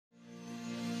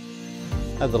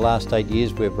Over the last 8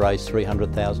 years we've raised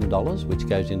 $300,000 which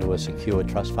goes into a secure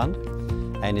trust fund,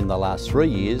 and in the last 3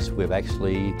 years we've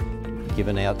actually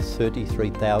given out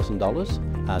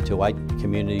 $33,000 to 8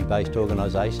 community-based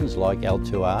organisations like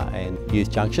L2R and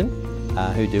Youth Junction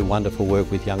who do wonderful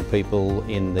work with young people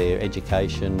in their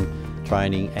education,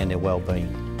 training and their wellbeing.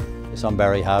 So I'm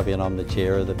Barry Harvey and I'm the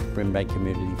chair of the Brimbank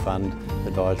Community Fund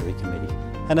Advisory Committee.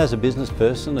 And as a business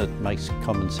person, it makes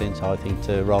common sense, I think,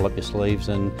 to roll up your sleeves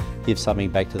and give something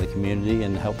back to the community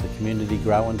and help the community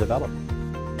grow and develop.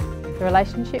 The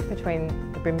relationship between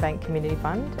the Brimbank Community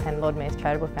Fund and Lord Mayor's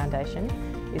Charitable Foundation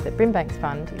is that Brimbank's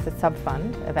fund is a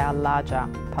sub-fund of our larger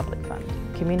public fund.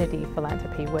 Community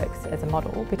philanthropy works as a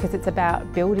model because it's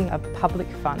about building a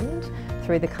public fund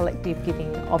through the collective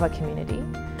giving of a community,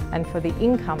 and for the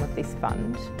income of this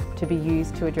fund to be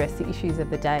used to address the issues of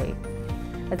the day.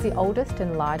 As the oldest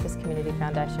and largest community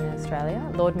foundation in Australia,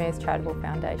 Lord Mayor's Charitable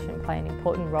Foundation play an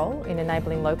important role in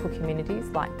enabling local communities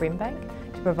like Brimbank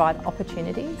to provide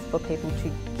opportunities for people to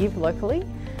give locally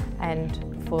and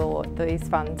for these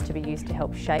funds to be used to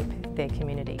help shape their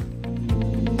community.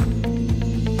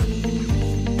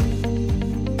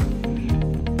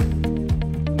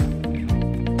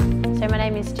 So my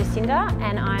name is Jacinda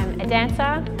and I'm a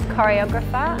dancer,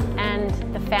 choreographer and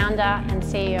the founder and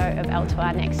CEO of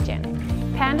L2R Next Gen.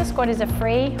 Panda Squad is a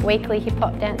free weekly hip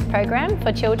hop dance program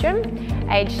for children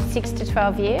aged 6 to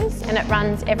 12 years, and it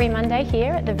runs every Monday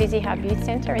here at the Visi Hub Youth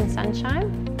Centre in Sunshine.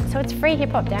 So it's free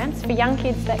hip hop dance for young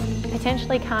kids that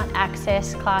potentially can't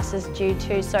access classes due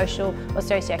to social or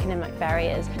socioeconomic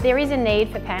barriers. There is a need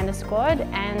for Panda Squad,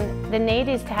 and the need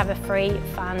is to have a free,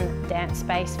 fun dance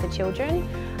space for children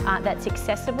that's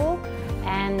accessible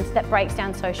and that breaks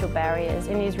down social barriers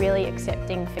and is really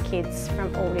accepting for kids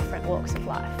from all different walks of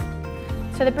life.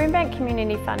 So the Brimbank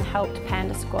Community Fund helped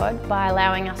Panda Squad by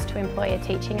allowing us to employ a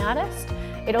teaching artist.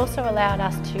 It also allowed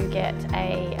us to get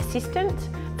an assistant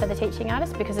for the teaching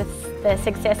artist because of the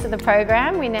success of the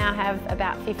program. We now have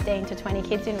about 15 to 20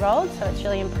 kids enrolled, so it's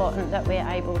really important that we're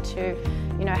able to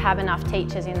have enough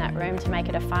teachers in that room to make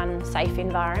it a fun, safe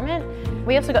environment.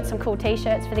 We also got some cool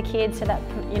t-shirts for the kids so that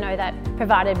that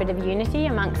provided a bit of unity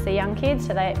amongst the young kids,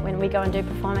 so that when we go and do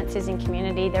performances in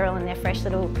community, they're all in their fresh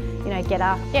little get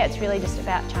up. Yeah, it's really just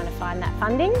about trying to find that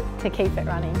funding to keep it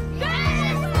running.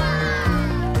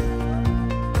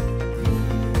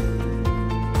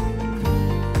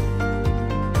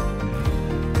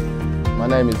 My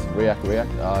name is Riak.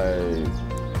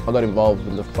 I got involved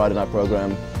in the Friday night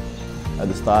program. At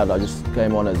the start, I just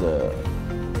came on as a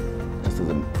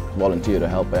volunteer to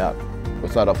help out. We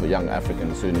started off with young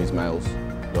African Sudanese males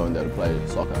going there to play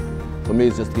soccer. For me,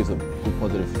 it just gives a good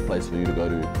positive place for you to go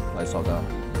to play soccer,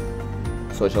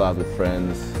 socialise with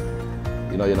friends.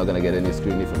 You're not going to get any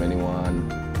scrutiny from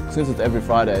anyone. Since it's every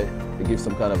Friday, it gives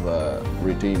some kind of a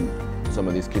routine to some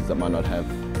of these kids that might not have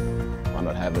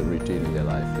a routine in their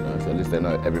life, so at least they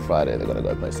know every Friday they're going to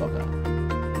go play soccer.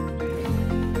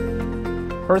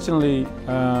 Personally,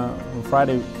 on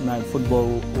Friday night football,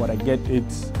 what I get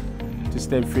is to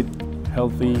stay fit,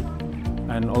 healthy,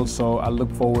 and also I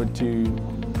look forward to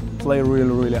play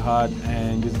really hard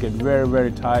and just get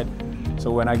very tired.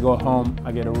 So when I go home,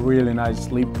 I get a really nice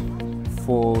sleep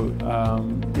for,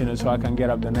 so I can get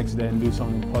up the next day and do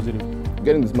something positive.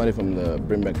 Getting this money from the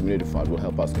Brimbank Community Fund will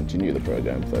help us continue the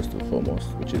program first and foremost,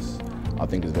 which I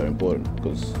think is very important,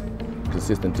 because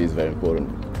consistency is very important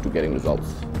to getting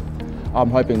results. I'm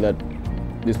hoping that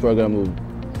this program will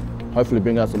hopefully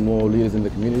bring out some more leaders in the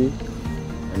community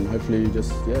and hopefully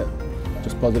just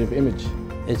positive image.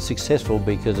 It's successful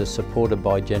because it's supported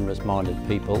by generous-minded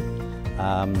people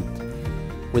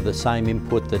with the same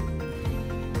input that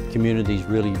communities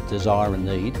really desire and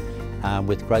need,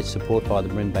 with great support by the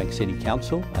Brimbank City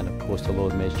Council and of course the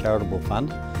Lord Mayor's Charitable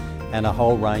Fund, and a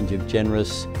whole range of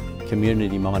generous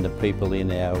community-minded people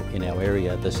in our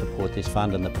area that support this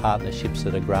fund and the partnerships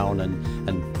that are grown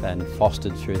and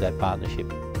fostered through that partnership.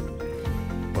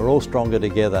 We're all stronger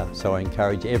together, so I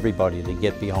encourage everybody to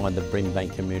get behind the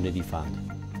Brimbank Community Fund.